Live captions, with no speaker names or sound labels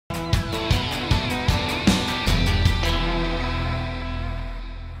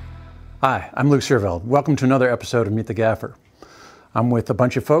Hi, I'm Luke Searveld. Welcome to another episode of Meet the Gaffer. I'm with a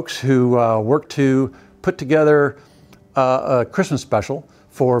bunch of folks who work to put together a Christmas special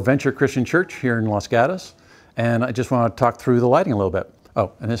for Venture Christian Church here in Los Gatos, and I just want to talk through the lighting a little bit.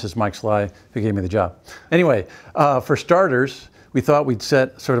 Oh, and this is Mike Sly, who gave me the job. Anyway, for starters, we thought we'd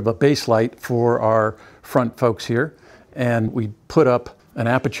set sort of a base light for our front folks here, and we put up an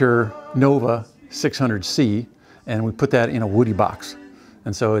Aputure Nova 600C, and we put that in a woody box.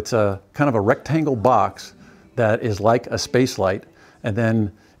 And so it's a kind of a rectangle box that is like a space light, and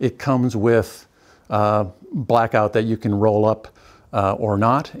then it comes with blackout that you can roll up or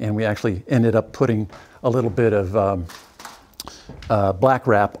not, and we actually ended up putting a little bit of black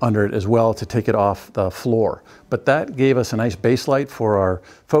wrap under it as well to take it off the floor. But that gave us a nice base light for our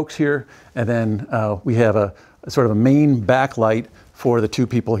folks here, and then we have a sort of a main backlight for the two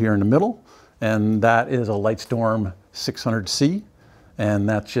people here in the middle, and that is a Lightstorm 600C. And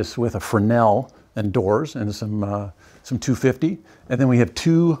that's just with a Fresnel and doors and some 250. And then we have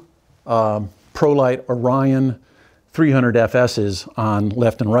two ProLight Orion 300 FSs on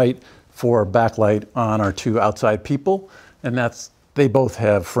left and right for backlight on our two outside people. And they both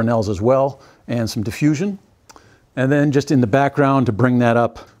have Fresnels as well and some diffusion. And then just in the background to bring that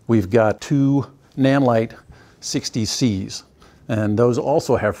up, we've got two Nanlite 60Cs. And those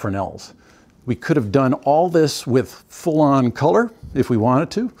also have Fresnels. We could have done all this with full-on color if we wanted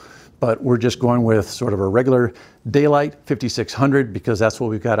to, but we're just going with sort of a regular daylight 5600 because that's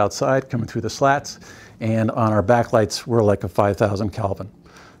what we've got outside coming through the slats. And on our backlights, we're like a 5000 Kelvin.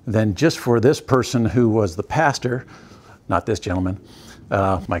 Then just for this person who was the pastor, not this gentleman,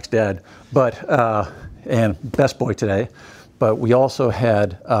 Mike's dad, but, and best boy today, but we also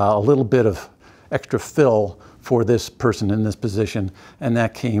had a little bit of extra fill for this person in this position, and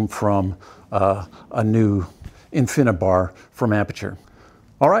that came from a new Infinibar from Aputure.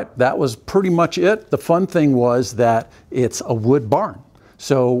 All right, that was pretty much it. The fun thing was that it's a wood barn.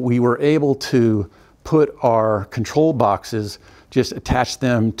 So we were able to put our control boxes, just attach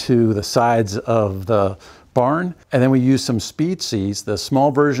them to the sides of the barn, and then we used some speed Cs, the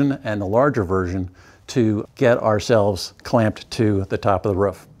small version and the larger version, to get ourselves clamped to the top of the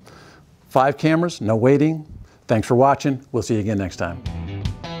roof. 5 cameras, no waiting. Thanks for watching. We'll see you again next time.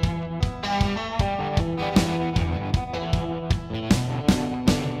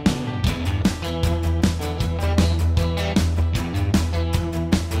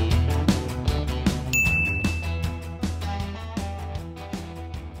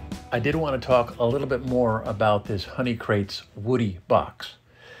 I did want to talk a little bit more about this Honeycrates woody box.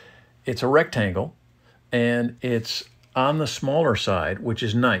 It's a rectangle, and it's on the smaller side, which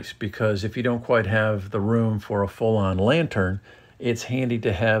is nice because if you don't quite have the room for a full-on lantern, it's handy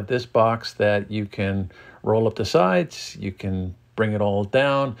to have this box that you can roll up the sides, you can bring it all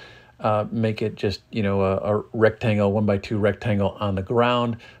down, make it just, you know, a rectangle, 1x2 rectangle on the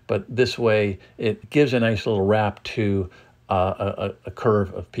ground, but this way it gives a nice little wrap to a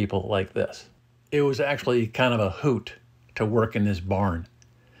curve of people like this. It was actually kind of a hoot to work in this barn.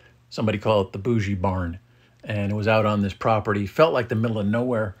 Somebody called it the bougie barn. And it was out on this property, felt like the middle of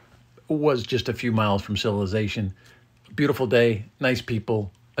nowhere, was just a few miles from civilization. Beautiful day, nice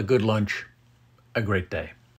people, a good lunch, a great day.